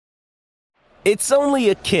It's only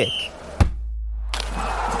a kick.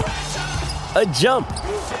 A jump.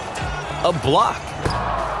 A block.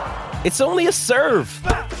 It's only a serve.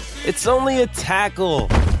 It's only a tackle.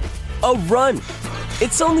 A run.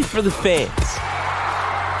 It's only for the fans.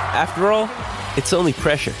 After all, it's only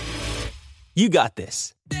pressure. You got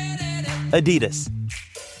this. Adidas.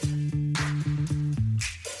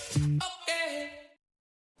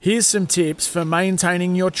 Here's some tips for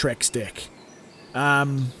maintaining your Trex deck.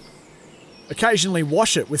 Occasionally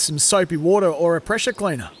wash it with some soapy water or a pressure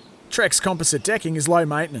cleaner. Trex composite decking is low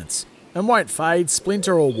maintenance and won't fade,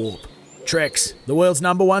 splinter or warp. Trex, the world's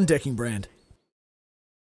 #1 decking brand.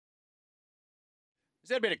 Is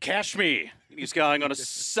that a bit of Kashmir? Is going on a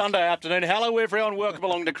Sunday afternoon. Hello everyone, welcome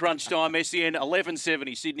along to Crunch Time. SEN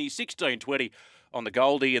 1170 Sydney, 1620 on the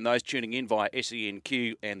Goldie, and those tuning in via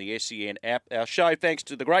SENQ and the SEN app. Our show, thanks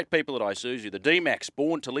to the great people at Isuzu, the D-Max,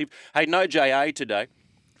 born to live. Hey, no JA today.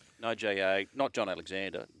 No JA, not John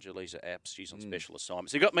Alexander, Julissa Apps. She's on special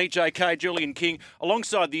assignment. So you got me, JK, Julian King,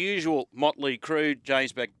 alongside the usual motley crew,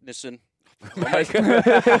 James Magnuson. You've been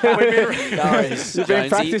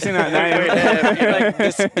practicing that name.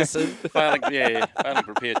 Failing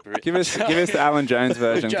prepared. Give us the Alan Jones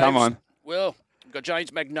version. Come on. Well, we've got James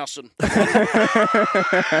Magnuson.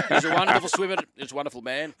 He's a wonderful swimmer. He's a wonderful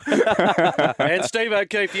man. And Steve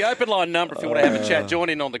O'Keefe, the open line number if you want to have a chat. Join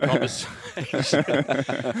in on the conversation.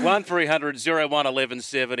 1300 01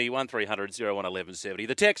 1170. 1300 01 1170.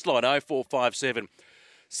 The text line 0457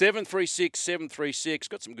 736 736.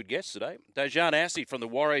 Got some good guests today. Dejan Assi from the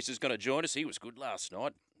Warriors is going to join us. He was good last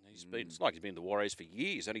night. It's like he's been in the Warriors for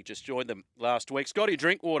years, and he just joined them last week. Scotty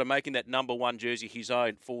Drinkwater making that #1 jersey his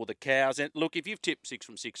own for the Cows. And look, if you've tipped 6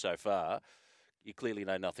 from 6 so far, you clearly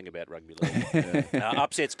know nothing about rugby league.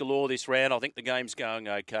 Upsets galore this round. I think the game's going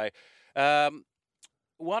okay.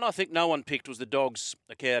 One I think no one picked was the Dogs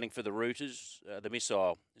accounting for the Rooters. The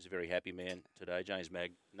Missile is a very happy man today, James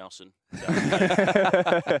Nelson.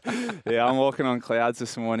 Yeah, I'm walking on clouds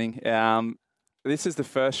this morning. This is the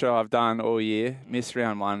first show I've done all year. Missed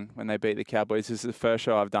round 1 when they beat the Cowboys. This is the first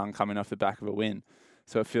show I've done coming off the back of a win.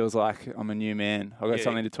 So it feels like I'm a new man. I've got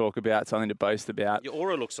something to talk about, something to boast about. Your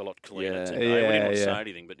aura looks a lot cleaner today. We didn't want to say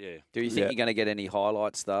anything, but yeah. Do you think you're going to get any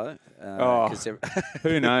highlights, though?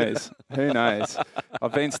 Who knows? Who knows?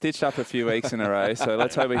 I've been stitched up a few weeks in a row, so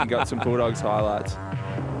let's hope we can get some Bulldogs highlights.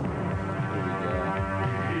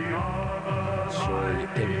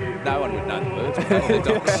 No one would know the words. The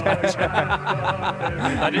Dogs.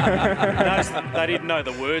 They didn't know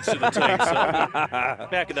the words to the team song.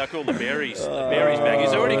 Back they're called the Berries. The Berries bag.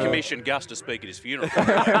 He's already commissioned Gus to speak at his funeral. Gus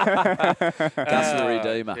the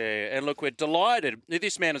Redeemer. Yeah, and look, we're delighted.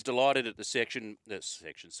 This man is delighted at the selection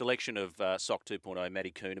of SOC 2.0,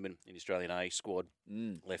 Matty Kuhnemann in the Australian A squad.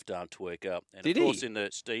 Left arm twerker. And of course in the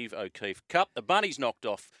Steve O'Keefe Cup, the Bunnies knocked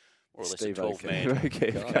off more or less a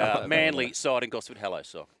 12-man. Manly side in Gosford. Hello,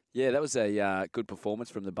 Sock. Yeah, that was a good performance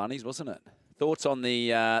from the Bunnies, wasn't it? Thoughts on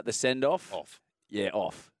the send-off? Off. Yeah,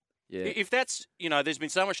 off. Yeah. If that's, there's been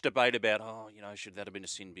so much debate about, should that have been a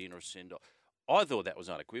sin bin or a send-off? I thought that was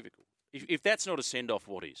unequivocal. If that's not a send-off,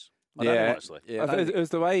 what is? I don't know, honestly. Yeah, it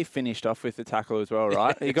was the way he finished off with the tackle as well,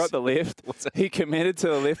 right? He got the lift. He committed to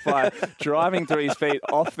the lift by driving through his feet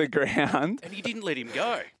off the ground. And he didn't let him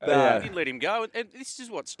go. He didn't let him go. And this is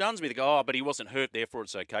what stuns me. They go, but he wasn't hurt, therefore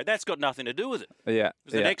it's okay. That's got nothing to do with it. Yeah.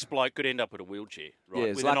 Because the next bloke could end up with a wheelchair. Right? Yeah,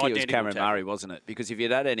 it's lucky it was Cameron Murray, wasn't it? Because if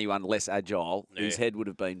you'd had anyone less agile, his head would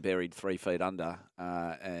have been buried 3 feet under,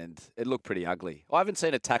 and it looked pretty ugly. I haven't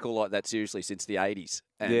seen a tackle like that seriously since the 80s.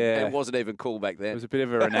 And it wasn't even cool back then. It was a bit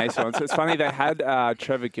of a renaissance. It's funny, they had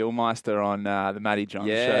Trevor Gilmeister on the Matty Johns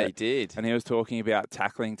show. Yeah, he did. And he was talking about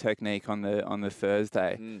tackling technique on the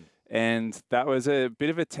Thursday. And that was a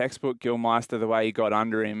bit of a textbook Gilmeister, the way he got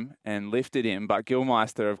under him and lifted him. But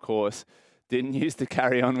Gilmeister, of course, didn't used to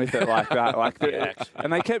carry on with it like that.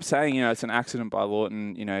 And they kept saying, it's an accident by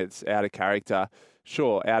Lawton, it's out of character.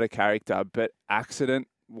 Sure, out of character, but accident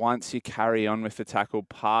once you carry on with the tackle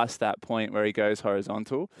past that point where he goes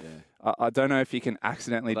horizontal. Yeah. I don't know if you can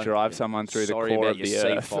accidentally drive someone through the core of the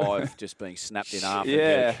earth. C5 just being snapped in half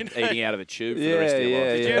and eating out of a tube for the rest of your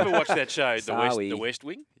life. Did you ever watch that show, The West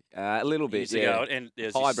Wing? A little bit, years ago, and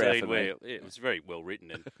there's this scene where it was very well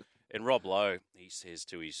written, and Rob Lowe, he says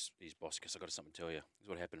to his boss, because I've got something to tell you. Here's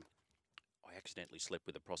what happened. I accidentally slept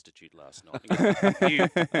with a prostitute last night. You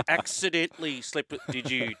accidentally slept with...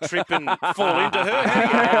 Did you trip and fall into her?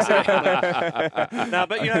 No,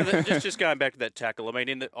 but, just going back to that tackle, I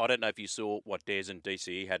mean, I don't know if you saw what Des and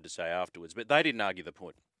DCE had to say afterwards, but they didn't argue the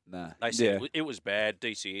point. No. They said it was bad.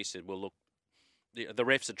 DCE said, well, look, the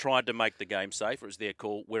refs are trying to make the game safer. It's their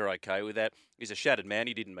call. We're okay with that. He's a shattered man.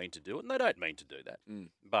 He didn't mean to do it, and they don't mean to do that.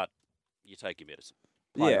 But you take your medicine.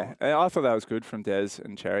 Yeah, I thought that was good from Des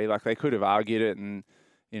and Cherry. Like, they could have argued it, and,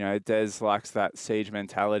 you know, Des likes that siege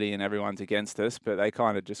mentality and everyone's against us, but they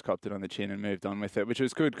kind of just copped it on the chin and moved on with it, which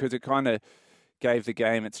was good because it kind of gave the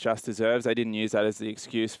game its just deserves. They didn't use that as the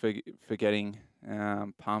excuse for getting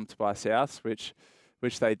pumped by Souths,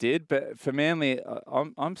 which they did. But for Manly,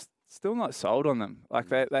 I'm still not sold on them. Like,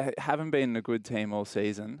 they haven't been a good team all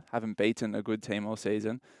season, haven't beaten a good team all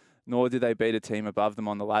season, nor did they beat a team above them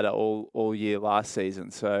on the ladder all year last season.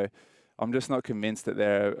 So I'm just not convinced that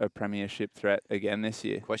they're a premiership threat again this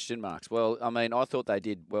year. Question marks. Well, I mean, I thought they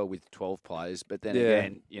did well with 12 players, but then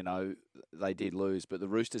again, you know, they did lose. But the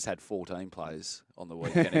Roosters had 14 players on the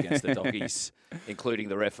weekend against the Doggies, including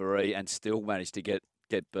the referee, and still managed to get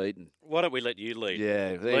beaten. Why don't we let you lead?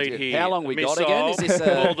 Yeah. Lead here. How long we got again? Is this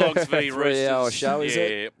a Bulldogs v Roosters? 3-hour show, is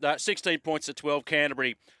it? 16 points to 12,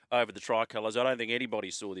 Canterbury over the Tricolours. I don't think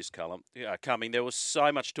anybody saw this coming. There was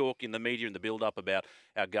so much talk in the media in the build-up about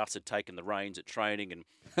how Gus had taken the reins at training and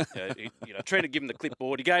Trent had given the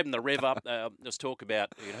clipboard. He gave him the rev up. Let's talk about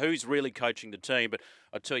who's really coaching the team. But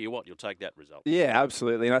I tell you what, you'll take that result. Yeah,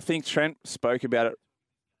 absolutely. And I think Trent spoke about it.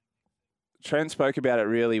 Trent spoke about it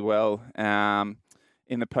really well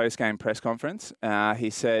in the post-game press conference. He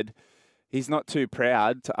said he's not too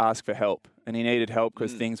proud to ask for help, and he needed help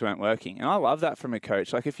because things weren't working. And I love that from a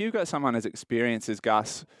coach. Like, if you've got someone as experienced as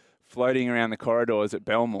Gus floating around the corridors at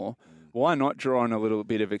Belmore, why not draw on a little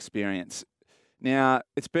bit of experience? Now,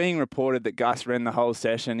 it's being reported that Gus ran the whole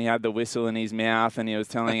session. He had the whistle in his mouth and he was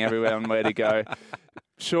telling everyone where to go.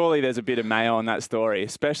 Surely there's a bit of mayo on that story,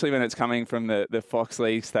 especially when it's coming from the Fox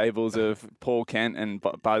League stables of Paul Kent and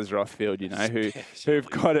Buzz Rothfield, you know,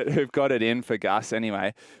 who've got it in for Gus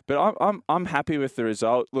anyway. But I'm happy with the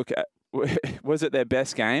result. Look, was it their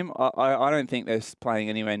best game? I don't think they're playing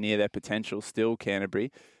anywhere near their potential still,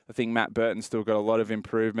 Canterbury. I think Matt Burton's still got a lot of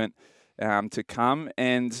improvement to come.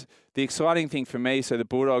 And the exciting thing for me, so the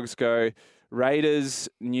Bulldogs go Raiders,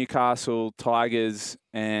 Newcastle, Tigers,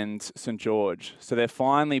 and St George. So they're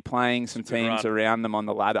finally playing some teams around them on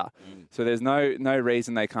the ladder. So there's no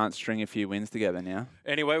reason they can't string a few wins together now.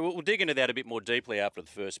 Anyway, we'll dig into that a bit more deeply after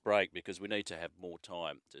the first break because we need to have more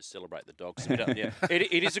time to celebrate the Dogs. Yeah,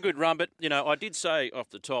 it is a good run, but you know, I did say off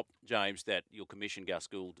the top, James, that you'll commission Gus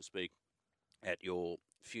Gould to speak at your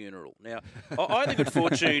funeral. Now, I had the good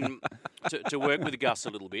fortune to work with Gus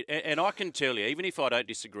a little bit, and I can tell you, even if I don't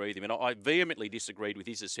disagree with him, and I vehemently disagreed with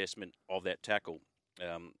his assessment of that tackle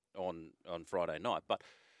on Friday night, but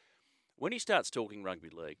when he starts talking rugby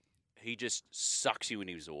league, he just sucks you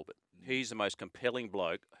into his orbit. He's the most compelling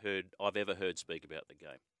bloke I've ever heard speak about the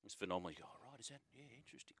game. It's phenomenal. You go, oh, right, is that? Yeah,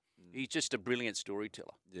 interesting. He's just a brilliant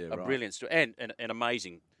storyteller. Yeah, brilliant story, and an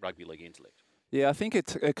amazing rugby league intellect. Yeah, I think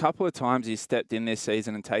it's a couple of times he's stepped in this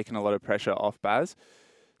season and taken a lot of pressure off Baz.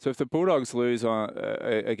 So if the Bulldogs lose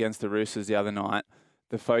against the Roosters the other night,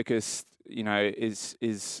 the focus, you know,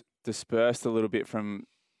 is dispersed a little bit from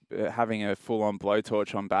having a full-on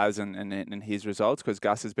blowtorch on Baz and his results because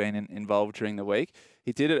Gus has been involved during the week.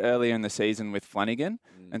 He did it earlier in the season with Flanagan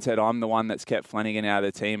and said, I'm the one that's kept Flanagan out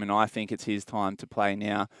of the team and I think it's his time to play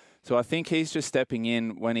now. So I think he's just stepping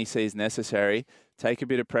in when he sees necessary, take a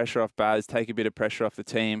bit of pressure off Baz, take a bit of pressure off the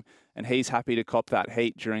team, and he's happy to cop that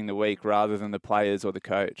heat during the week rather than the players or the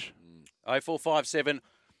coach. 0457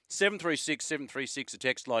 736 736, the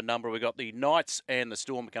text line number. We've got the Knights and the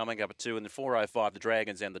Storm coming up at 2, and the 405, the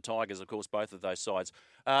Dragons and the Tigers, of course, both of those sides.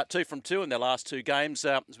 2 from 2 in their last two games.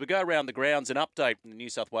 As we go around the grounds, an update in the New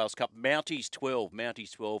South Wales Cup. Mounties 12,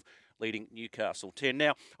 leading Newcastle 10.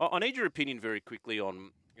 Now, I need your opinion very quickly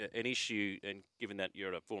on an issue, and given that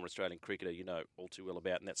you're a former Australian cricketer, you know all too well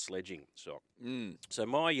about, and that's sledging soccer. So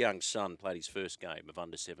my young son played his first game of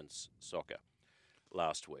under-7s soccer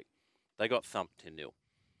last week. They got thumped 10-0.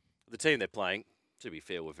 The team they're playing, to be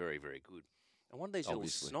fair, were very, very good. And one of these little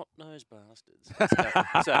snot-nosed bastards.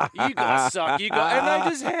 So you guys suck, and they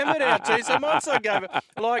just hammered our team. So my son gave it,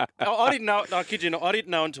 like, I didn't know, I kid you not, I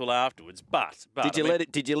didn't know until afterwards, but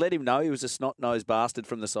Did you let him know he was a snot-nosed bastard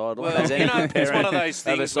from the sideline? Well, you know, it's one of those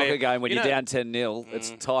things of a soccer game when you're down 10-0,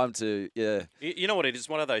 it's time to, You know what it is?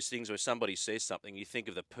 One of those things where somebody says something, you think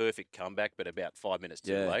of the perfect comeback, but about 5 minutes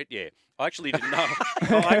too late. Yeah. I actually didn't know.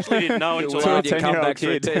 Until after you come back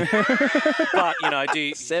for a team. But, you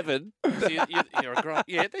know, 7? You're a great...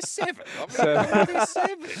 Yeah, they're 7. They're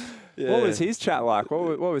 7. What was his chat like?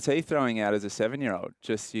 What was he throwing out as a 7-year-old?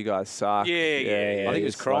 Just you guys suck. Yeah. I think he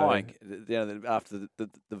was crying after the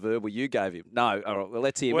verbal you gave him. No, all right, well,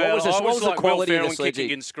 let's hear. Well, what was like the quality Will of the Ferrell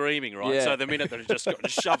kicking sledging? and screaming, right? Yeah. So the minute they just got to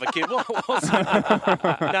shove a kid, what was it?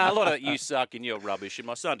 No, a lot of you suck and you're rubbish. And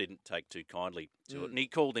my son didn't take too kindly to it. And he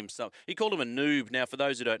called him a noob. Now, for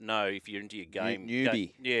those who don't know, if you're into your game,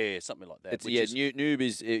 newbie. Yeah, something like that. Noob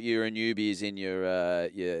is you're a newbie is in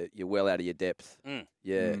you're well out of your depth.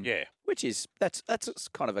 Yeah. Which is that's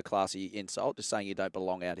kind of a classy insult, just saying you don't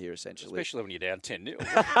belong out here essentially. Especially when you're down 10-0.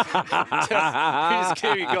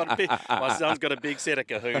 My son's got a big set of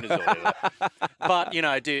kahunas or whatever. But,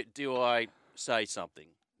 do I say something?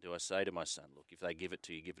 Do I say to my son, look, if they give it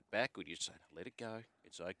to you, give it back? Or do you say, let it go,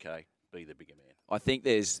 it's okay, be the bigger man? I think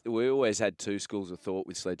we always had two schools of thought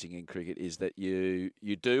with sledging in cricket, is that you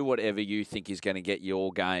do whatever you think is going to get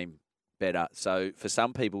your game better. So for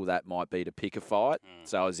some people that might be to pick a fight.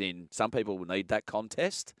 So as in, some people will need that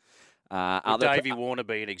contest. Davey Warner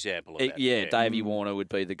be an example of that. Yeah, Davey Warner would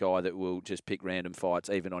be the guy that will just pick random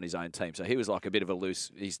fights, even on his own team. So he was like a bit of a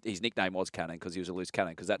loose. His nickname was Cannon because he was a loose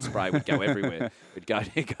cannon, because that spray would go everywhere. It'd go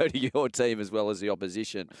to your team as well as the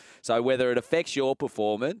opposition. So whether it affects your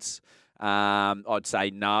performance, I'd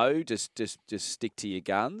say no. Just stick to your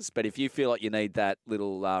guns. But if you feel like you need that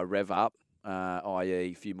little rev up, i.e.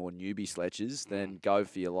 a few more newbie sledges, then go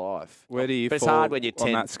for your life. Where do you but fall it's hard when you're 10.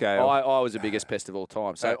 on that scale? I was the biggest pest of all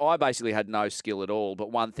time. So I basically had no skill at all.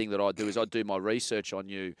 But one thing that I'd do is I'd do my research on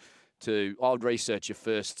you. I'd research your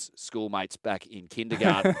first schoolmates back in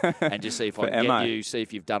kindergarten and just see if I can get you, see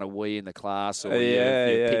if you've done a wee in the class or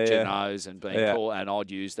you've picked your nose and been caught, and I'd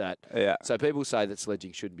use that. Yeah. So people say that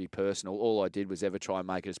sledging shouldn't be personal. All I did was ever try and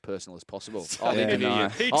make it as personal as possible. I'd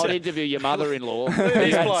interview your mother-in-law who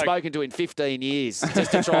you hadn't spoken to in 15 years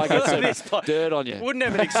just to try and get some dirt on you. Wouldn't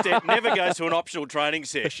have an extent, never goes to an optional training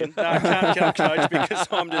session. No, I can't come, coach, because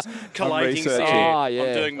I'm just collating. I'm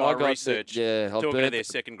doing my research. Talking to their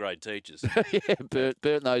second grade teachers.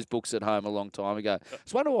 Burnt those books at home a long time ago.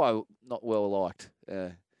 It's wonder why I'm not well liked.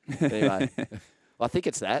 Anyway, I think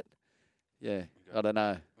it's that. Yeah, I don't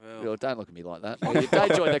know. Well, don't look at me like that.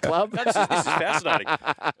 Don't join the club. This is fascinating.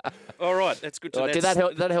 All right, that's good to know. Did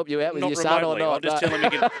that help you out with your son or not? I'll just tell him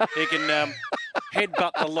he can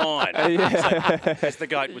headbutt the line, as the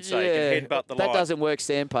goat would say. He can headbutt the line. That doesn't work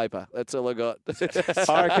sandpaper. That's all I got.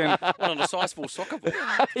 I reckon on a size 4 soccer ball.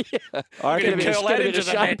 I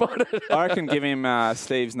reckon give him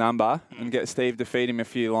Steve's number and get Steve to feed him a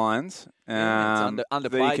few lines. Underplayed,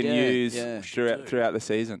 that you can use throughout the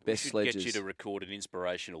season. Best sledges. Get you to record an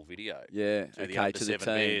inspirational video. Yeah, to the team.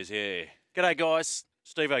 Bears, G'day, guys.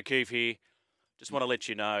 Steve O'Keefe here. Just want to let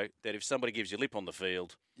you know that if somebody gives you lip on the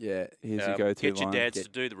field, here's your go-to get your dads to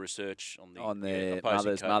do the research on their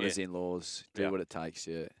mothers-in-laws. Do what it takes.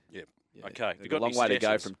 Yeah. Okay. A long way to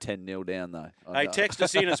go from 10-0 down, though. Hey, text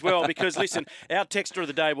us in as well, because, listen, our texter of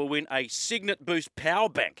the day will win a Signet Boost Power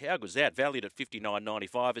Bank. How good is that? Valued at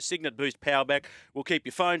 $59.95. A Signet Boost Power Bank will keep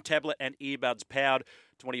your phone, tablet and earbuds powered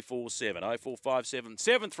 24/7. 0457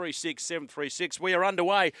 736 736. We are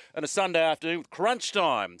underway on a Sunday afternoon with Crunch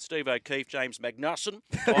Time. Steve O'Keefe, James Magnussen.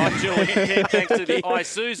 I'm Julian Kent, thanks to the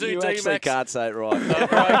Isuzu You D-Max. actually can't say it right.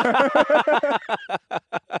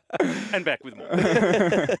 And back with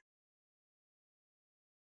more.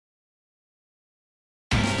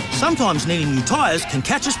 Sometimes needing new tyres can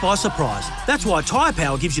catch us by surprise. That's why Tyre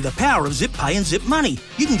Power gives you the power of Zip Pay and Zip Money.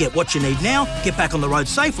 You can get what you need now, get back on the road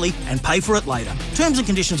safely and pay for it later. Terms and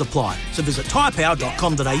conditions apply. So visit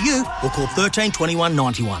tyrepower.com.au or call 13 21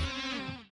 91.